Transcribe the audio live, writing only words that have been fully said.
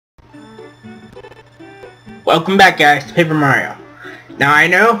Welcome back, guys, to Paper Mario. Now, I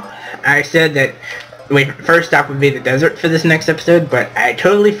know I said that first stop would be the desert for this next episode, but I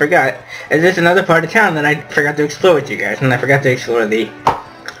totally forgot. As there's another part of town that I forgot to explore with you guys, and I forgot to explore the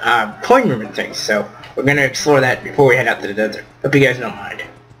coin room and things, so we're going to explore that before we head out to the desert. Hope you guys don't mind.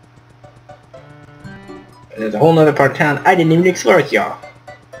 And there's a whole other part of town I didn't even explore with y'all.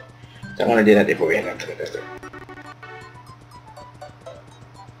 So I want to do that before we head out to the desert.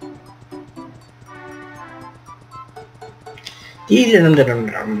 These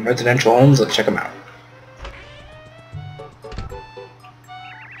are residential homes. Let's check them out.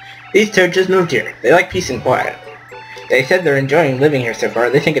 These toads just moved here. They like peace and quiet. They said they're enjoying living here so far.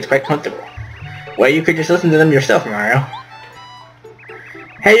 They think it's quite comfortable. Well, you could just listen to them yourself, Mario.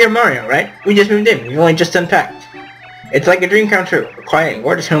 Hey, you're Mario, right? We just moved in. We've only just unpacked. It's like a dream come true. We're quiet and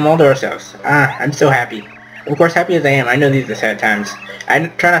gorgeous home all to ourselves. I'm so happy. Of course, happy as I am, I know these are sad times. I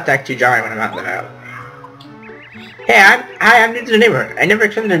try not to act too jolly when I'm out and about. Hey, I'm new to the neighborhood. I never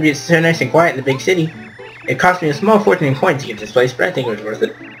expected it to be so nice and quiet in the big city. It cost me a small fortune in coins to get this place, but I think it was worth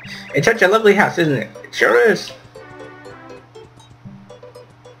it. It's such a lovely house, isn't it? It sure is.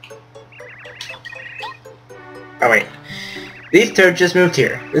 Oh wait. These toads just moved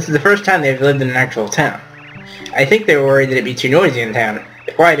here. This is the first time they've lived in an actual town. I think they were worried that it'd be too noisy in town.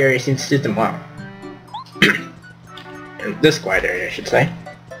 The quiet area seems to suit them well. This quiet area, I should say.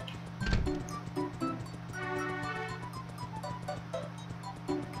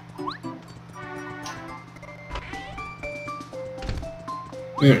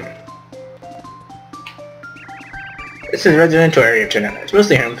 This is a residential area of Town. It's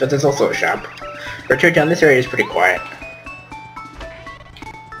mostly homes, but there's also a shop. For Toad Town, this area is pretty quiet.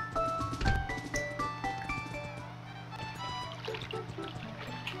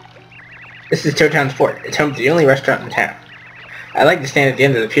 This is Toad Town's fort. It's home to the only restaurant in town. I like to stand at the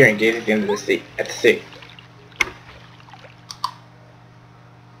end of the pier and gaze at the end of the sea.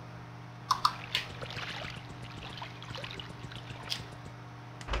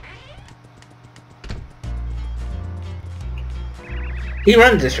 He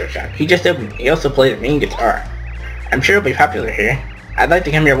runs this restaurant. He just opened it. He also plays a mean guitar. I'm sure he'll be popular here. I'd like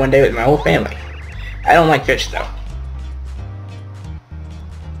to come here one day with my whole family. I don't like fish, though.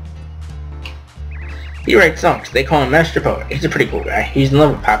 He writes songs. They call him Master Poet. He's a pretty cool guy. He's in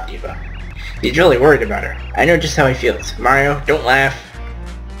love with Pop Diva. He's really worried about her. I know just how he feels. Mario, don't laugh.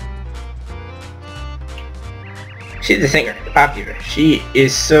 She's the singer, the Pop Diva. She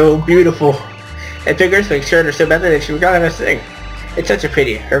is so beautiful. That big earthquake scared her so badly that she forgot how to sing. It's such a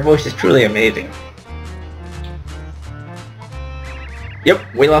pity. Her voice is truly amazing. Yep,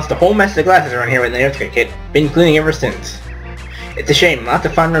 we lost a whole mess of glasses around here when the earthquake hit. Been cleaning ever since. It's a shame. Lots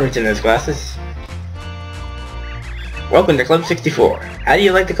of fun memories in those glasses. Welcome to Club 64. How do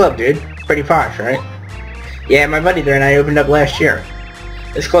you like the club, dude? Pretty posh, right? Yeah, my buddy there and I opened up last year.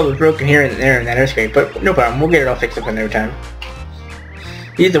 This club was broken here and there in that earthquake, but no problem. We'll get it all fixed up in no time.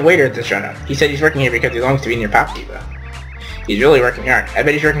 He's the waiter at this restaurant. He said he's working here because he longs to be near Pop Diva. He's really working hard. I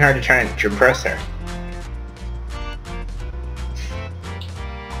bet he's working hard to try and impress her.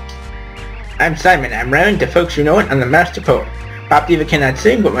 I'm Simon. I'm rhyming to folks who know it. I'm the master poet. Pop Diva cannot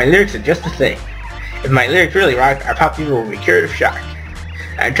sing, but my lyrics are just the thing. If my lyrics really rock, our Pop Diva will be cured of shock.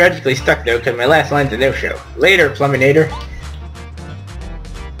 I'm tragically stuck though, because my last line's a no-show. Later, Pluminator.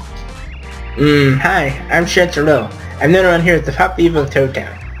 Hi. I'm Chancerelle. I'm known around here as the Pop Diva of Toad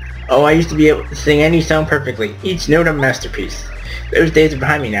Town. Oh, I used to be able to sing any song perfectly, each note a masterpiece. Those days are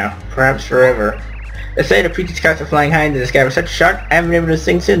behind me now, perhaps forever. The sight of Peach's Castle flying high into the sky was such a shock, I haven't been able to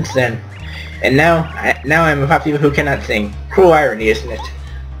sing since then. And now I'm a Pop Diva who cannot sing. Cruel irony, isn't it?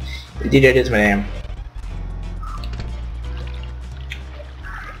 Indeed it is, madame.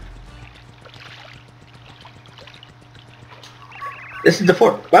 This is the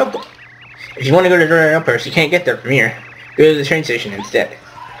fort. Welcome! If you want to go to the Royal Outpost, you can't get there from here. Go to the train station instead.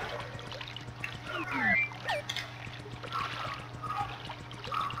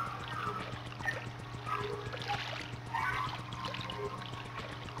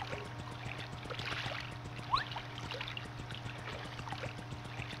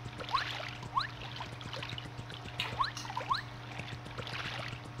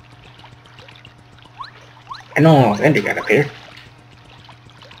 I know Andrew got up here.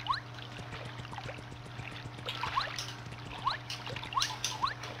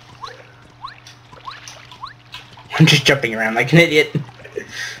 I'm just jumping around like an idiot.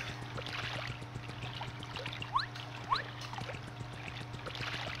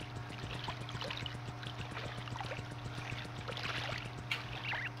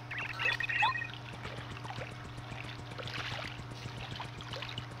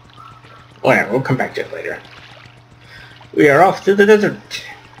 Whatever, we'll come back to it later. We are off to the desert.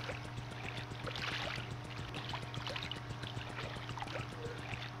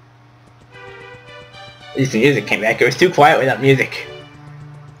 At least the music came back. It was too quiet without music.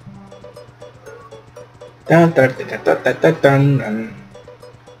 Dun dun dun dun dun dun dun dun.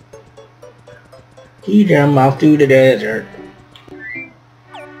 Lead them off to the desert.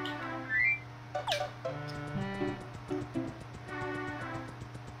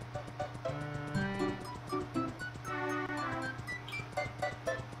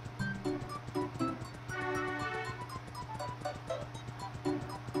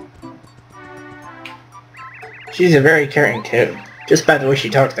 She's a very caring too. Just by the way she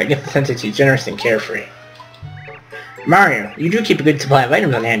talks, I get the sense that she's generous and carefree. Mario, you do keep a good supply of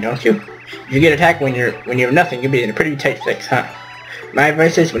items on hand, don't you? If you get attacked when you have nothing, you'll be in a pretty tight fix, huh? My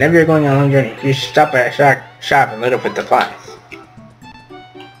advice is, whenever you're going on a long journey, you should stop by a shop and load up with supplies.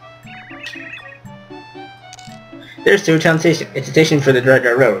 There's Two Town Station. It's a station for the Dry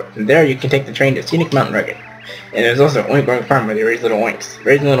Road, and there you can take the train to Scenic Mountain Rugged. And there's also Oink Oink Farm where they raise little oinks.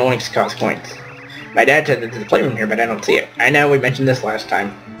 Raising little oinks costs coins. My dad said that there's a playroom here, but I don't see it. I know we mentioned this last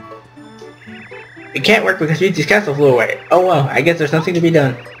time. It can't work because Peach's castle flew away. Oh well, I guess there's nothing to be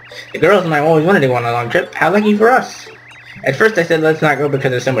done. The girls and I always wanted to go on a long trip. How lucky for us! At first I said let's not go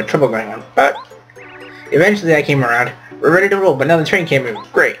because there's so much trouble going on, but eventually I came around. We're ready to roll, but now the train can't move.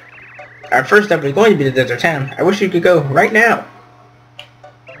 Great. Our first stop is going to be the desert town. I wish you could go right now.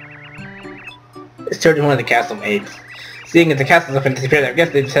 It's turned to one of the castle maids. Seeing as the castle's up and disappeared, I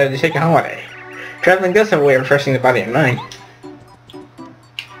guess they decided to take a holiday. Traveling does have a way of refreshing the body and mind.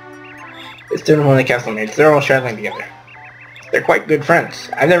 It's turned to one of the castle maids. They're all traveling together. They're quite good friends.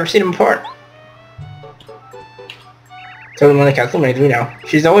 I've never seen them before. So one of the castle maids we know.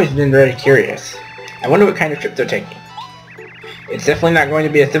 She's always been very curious. I wonder what kind of trip they're taking. It's definitely not going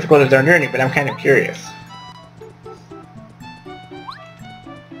to be as difficult as our journey, but I'm kind of curious.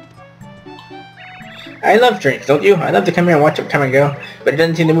 I love trains, don't you? I love to come here and watch it come and go, but it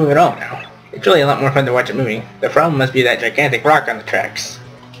doesn't seem to move at all now. It's really a lot more fun to watch it moving. The problem must be that gigantic rock on the tracks.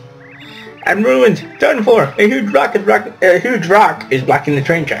 I'm ruined! Done for! A huge rock is blocking the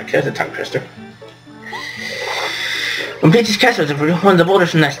train tracks. There's a tongue twister. When Peach's castle was over, one of the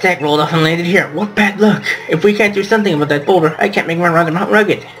boulders from that stack rolled off and landed here. What bad luck! If we can't do something about that boulder, I can't make my run to Mount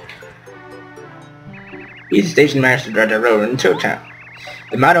Rugged. He's the station master of Dredger Road in Toad Town.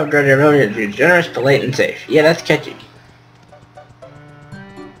 The motto of Dredger Road is be generous, polite, and safe. Yeah, that's catchy.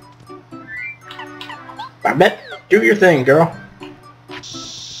 Babette, do your thing, girl.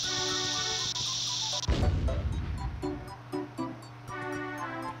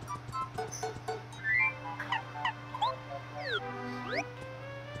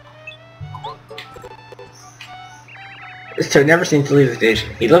 This Toad never seems to leave the station.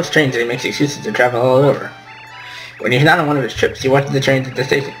 He loves trains and he makes excuses to travel all over. When he's not on one of his trips, he watches the trains at the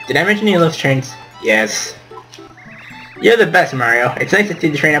station. Did I mention he loves trains? Yes. You're the best, Mario. It's nice to see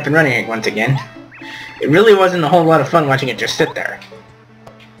the train up and running once again. It really wasn't a whole lot of fun watching it just sit there.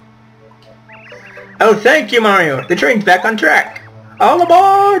 Oh, thank you, Mario! The train's back on track! All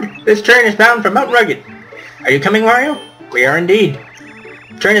aboard! This train is bound for Mount Rugged. Are you coming, Mario? We are indeed.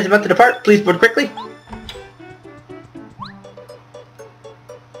 The train is about to depart. Please board quickly.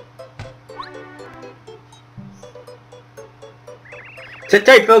 Sit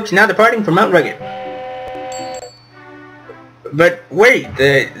tight, folks. Now departing for Mount Rugged. But wait,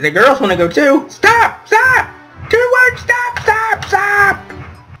 the girls want to go too. Stop! Stop! 2 words! Stop! Stop! Stop!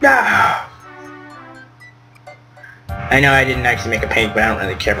 No! I know I didn't actually make a page, but I don't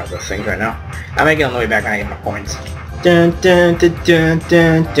really care about those things right now. I'll make it on the way back when I get my points. Dun dun dun dun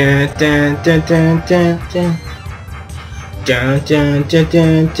dun dun dun dun dun dun dun. Dun dun dun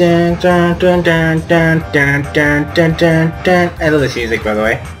dun dun dun dun dun dun dun dun dun dun. I love this music, by the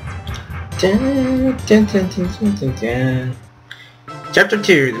way. Dun dun dun dun dun dun. Chapter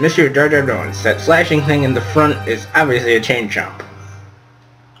 2, The Mystery of Jar Jar Jones. That flashing thing in the front is obviously a chain chomp.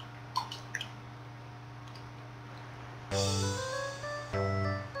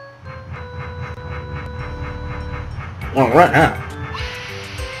 Long run, huh?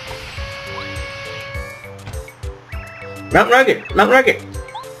 Mount Rugged! Mount Rugged!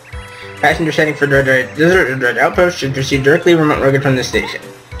 Passengers heading for Desert Outpost should proceed directly over Mount Rugged from this station.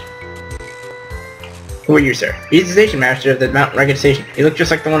 Who are you, sir? He's the station master of the Mount Rugged station. He looks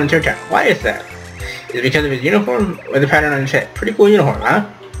just like the one in Toad Town. Why is that? Is it because of his uniform or the pattern on his head? Pretty cool uniform, huh?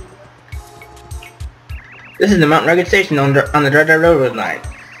 This is the Mount Rugged station on the Dry Railroad line.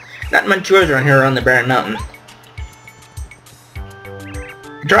 Not much goes around here on the barren mountain.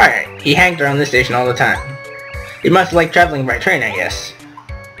 Dry, he hangs around this station all the time. He must like traveling by train, I guess.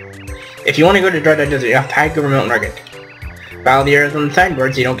 If you want to go to Dry Desert, you have to hike over Mount Rugged. Follow the arrows on the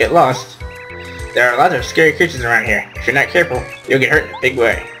signboard so you don't get lost. There are lots of scary creatures around here. If you're not careful, you'll get hurt in a big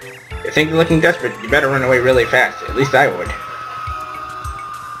way. If you think you're looking desperate, you better run away really fast. At least I would.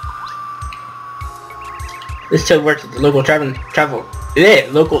 This toad works at the local travel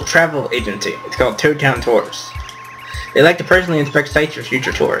agency. It's called Toad Town Tours. They like to personally inspect sites for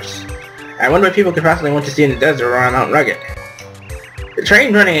future tours. I wonder what people could possibly want to see in the desert or on Mount Rugged. The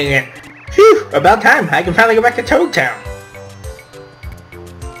train's running again. Phew! About time. I can finally go back to Toad Town.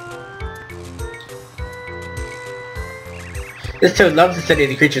 This toad loves to study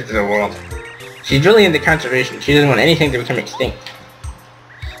the creatures of the world. She's really into conservation. She doesn't want anything to become extinct.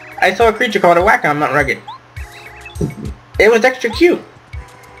 I saw a creature called a whack on Mount Rugged. It was extra cute.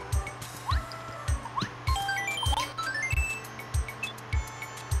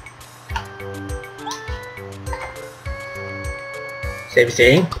 Save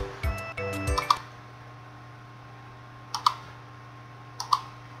saying.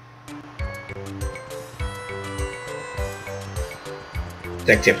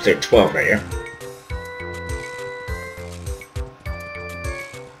 That's episode 12 right here.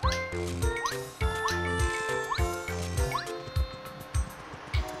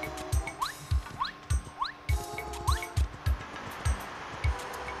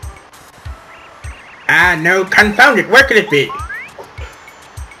 Ah, no, confound it, where could it be?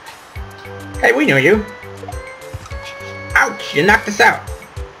 Hey, we know you. Ouch, you knocked us out.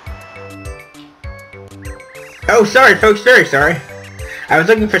 Oh, sorry folks, very sorry. I was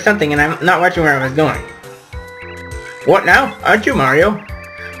looking for something and I'm not watching where I was going. What now? Aren't you Mario?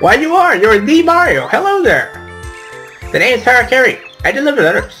 Why you are? You're the Mario. Hello there. The name's Parakarry. I deliver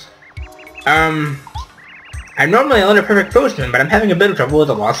letters. I'm normally a letter perfect postman, but I'm having a bit of trouble with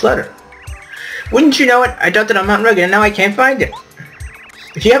a lost letter. Wouldn't you know it? I dumped it on Mount Rugged and now I can't find it.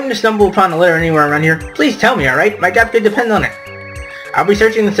 If you happen to stumble upon a letter anywhere around here, please tell me, alright? My job could depend on it. I'll be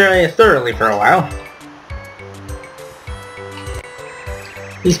searching this area thoroughly for a while.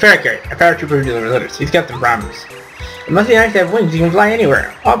 He's Parakarry, a paratrooper who delivers letters. He's got the promise. It must be nice to have wings. You can fly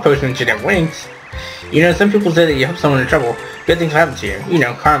anywhere. All postmen should have wings. You know, some people say that you help someone in trouble, good things will happen to you. You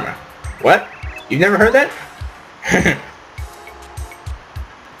know, karma. What? You've never heard that?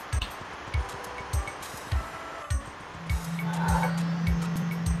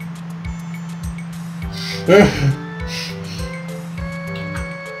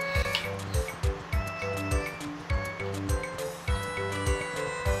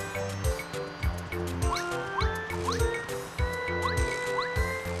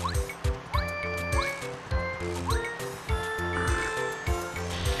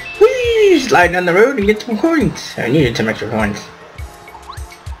 Whee! Slide down the road and get some coins. I needed some extra coins.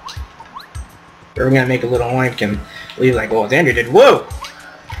 We're gonna make a little oink and leave like Alexander did. Whoa!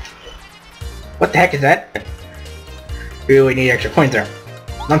 What the heck is that? Really need extra coins there.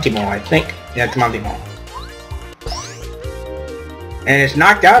 Monkey Ball, I think. Yeah, it's Monkey Ball. And it's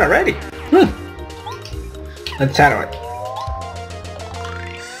knocked out already. Let's handle it.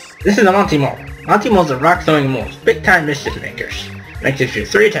 This is a Monty Mole. Monty Moles are rock-throwing moles, big-time mischief makers. Makes it do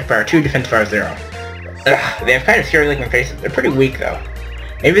 3 attack power, 2 defense power, 0. Ugh, they have kind of scary-looking faces. They're pretty weak, though.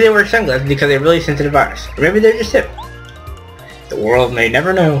 Maybe they wear sunglasses because they have really sensitive eyes. Or maybe they're just hip. The world may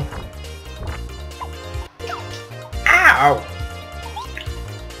never know. Ow!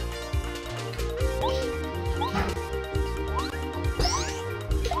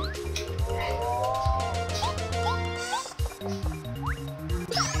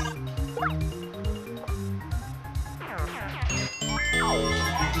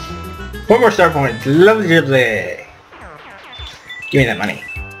 One more star point. Lovely. Give me that money.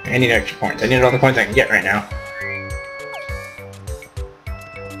 I need extra points. I need all the coins I can get right now.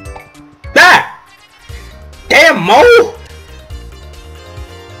 Ah! Damn, Mole!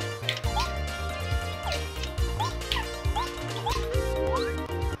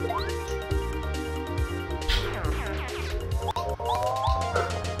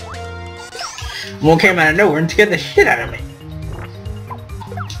 Mole came out of nowhere and scared the shit out of me.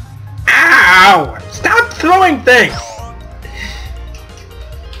 Ow! Stop throwing things!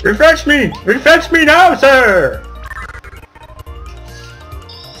 Refresh me! Refresh me now, sir!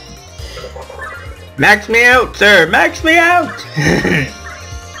 Max me out, sir! Max me out!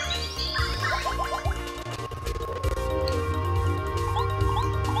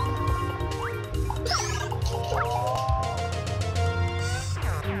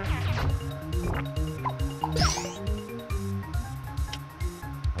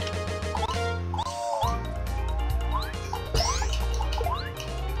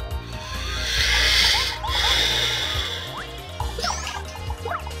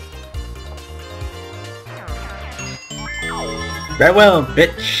 Very well,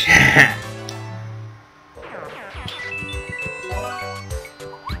 bitch.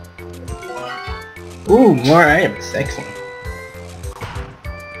 Ooh, more items. Excellent.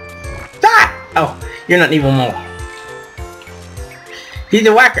 Ah! Oh, you're not even more. He's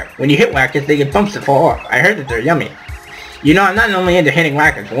a whacker. When you hit whackers, they get bumps that fall off. I heard that they're yummy. You know, I'm not normally into hitting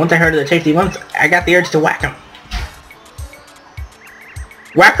whackers, but once I heard of the tasty bumps, I got the urge to whack them.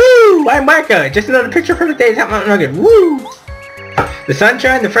 Wahoo! I'm Whacker! Just another picture perfect day at Mountain Nugget. Woo! The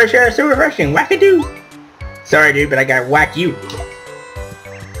sunshine, the fresh air is so refreshing. Wackadoo! Sorry, dude, but I gotta whack you.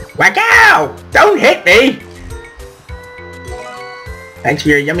 Whack out! Don't hit me! Thanks for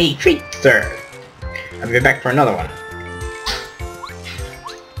your yummy treat, sir. I'll be back for another one.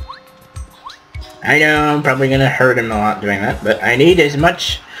 I know I'm probably gonna hurt him a lot doing that, but I need as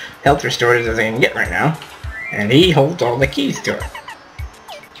much health restored as I can get right now. And he holds all the keys to it.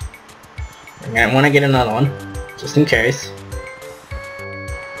 I'm gonna want to get another one, just in case.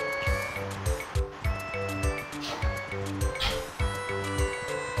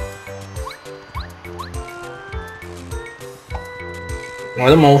 More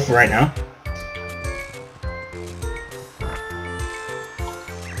than mole for right now.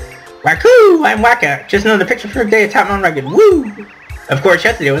 Wahoo! I'm Whacker! Just another picture for a day at Top Mountain Rugged. Woo! Of course,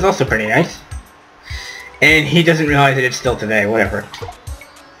 yesterday was also pretty nice. And he doesn't realize that it's still today, whatever.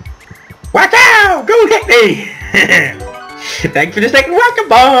 Whack out! Don't hit me! Thanks for the second whack-a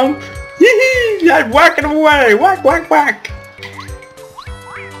bomb! I'm whacking away! Whack, whack, whack!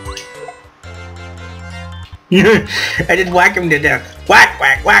 I just whack him to death. Whack,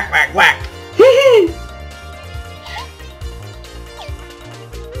 whack, whack, whack, whack!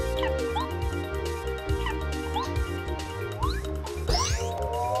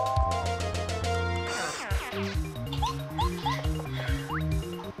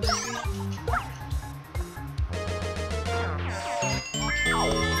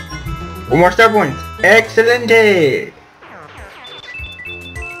 One more star points! Excelente!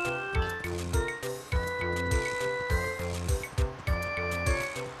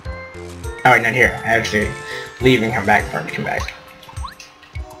 Oh wait, not here. I actually leave and come back for him to come back.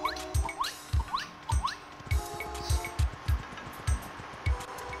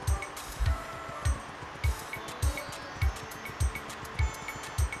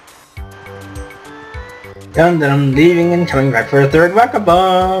 Done, I'm leaving and coming back for a third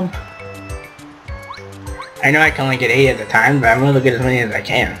whack-a-bump! I know I can only get 8 at a time, but I'm going to get as many as I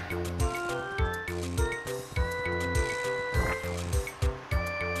can.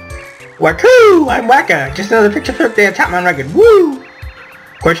 Wahoo! I'm Whacker! Just another picture perfect day at Top Mountain Rugged. Woo!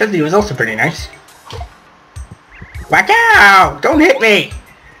 Of course, yesterday was also pretty nice. Whack out! Don't hit me!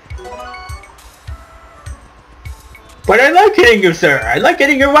 But I like hitting you, sir! I like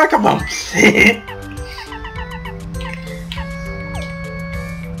hitting your whack-a-bumps!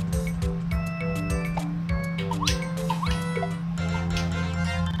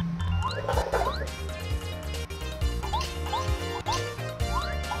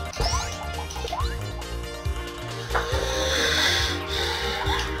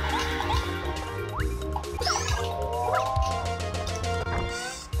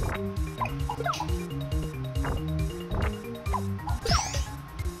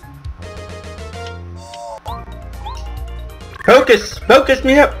 Focus! Focus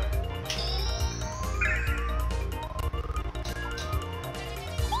me up!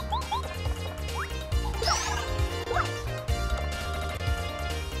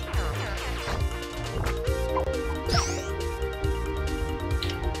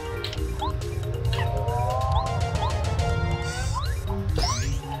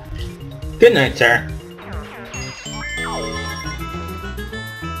 Good night, sir.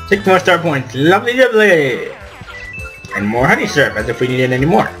 6 more star points. Lovely jubbly! And more honey syrup, as if we needed any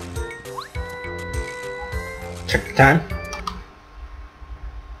more. Check the time.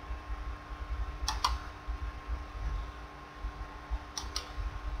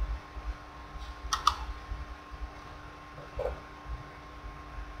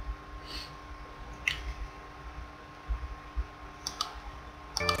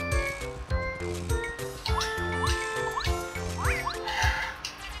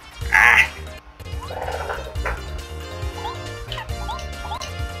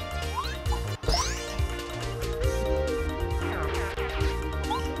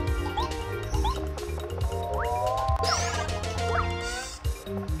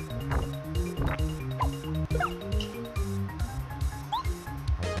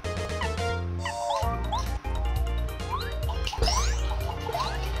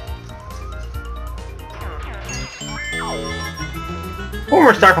 Four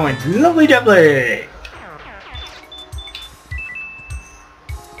more star points. Lovely jubbly!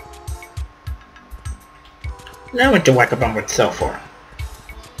 Now what to whack a bum would sell for?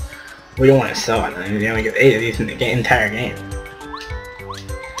 We don't want to sell it. They only get 8 of these in the entire game.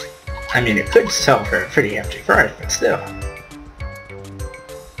 I mean, it could sell for a pretty hefty price, but still.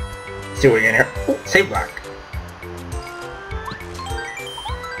 Let's see what we get here. Ooh, save block.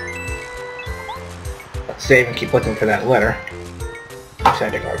 Let's save and keep looking for that letter.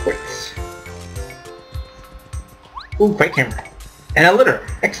 Outside of our quits. Ooh, quick camera. And a litter.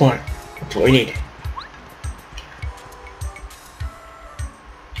 Excellent. That's what we need.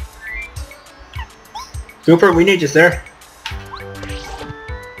 Cooper, we need you, sir.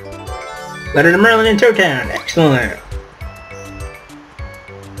 Letter to Merlin in Toad Town. Excellent.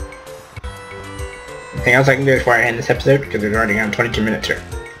 Anything else I can do before I end this episode? Because we're already on 22 minutes here.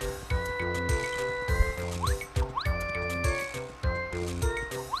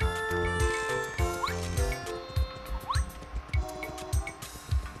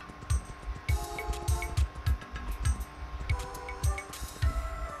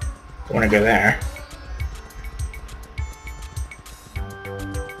 I want to go there.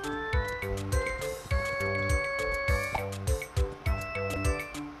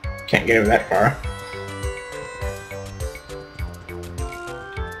 Can't get over that far.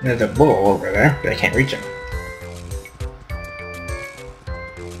 There's a bull over there, but I can't reach him.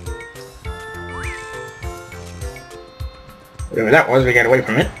 Whatever that was, we got away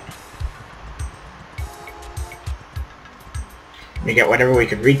from it. We got whatever we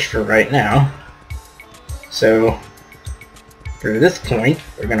could reach for right now. So, for this point,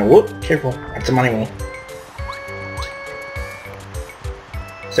 we're gonna whoop, careful, that's a money wall.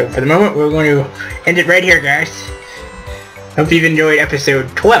 So for the moment, we're going to end it right here, guys. Hope you've enjoyed episode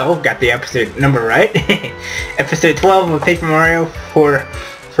 12. Got the episode number right. Episode 12 of Paper Mario for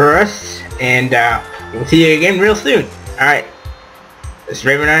us. And we'll see you again real soon. Alright. This is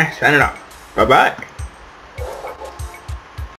Raven and I signing off. Bye-bye.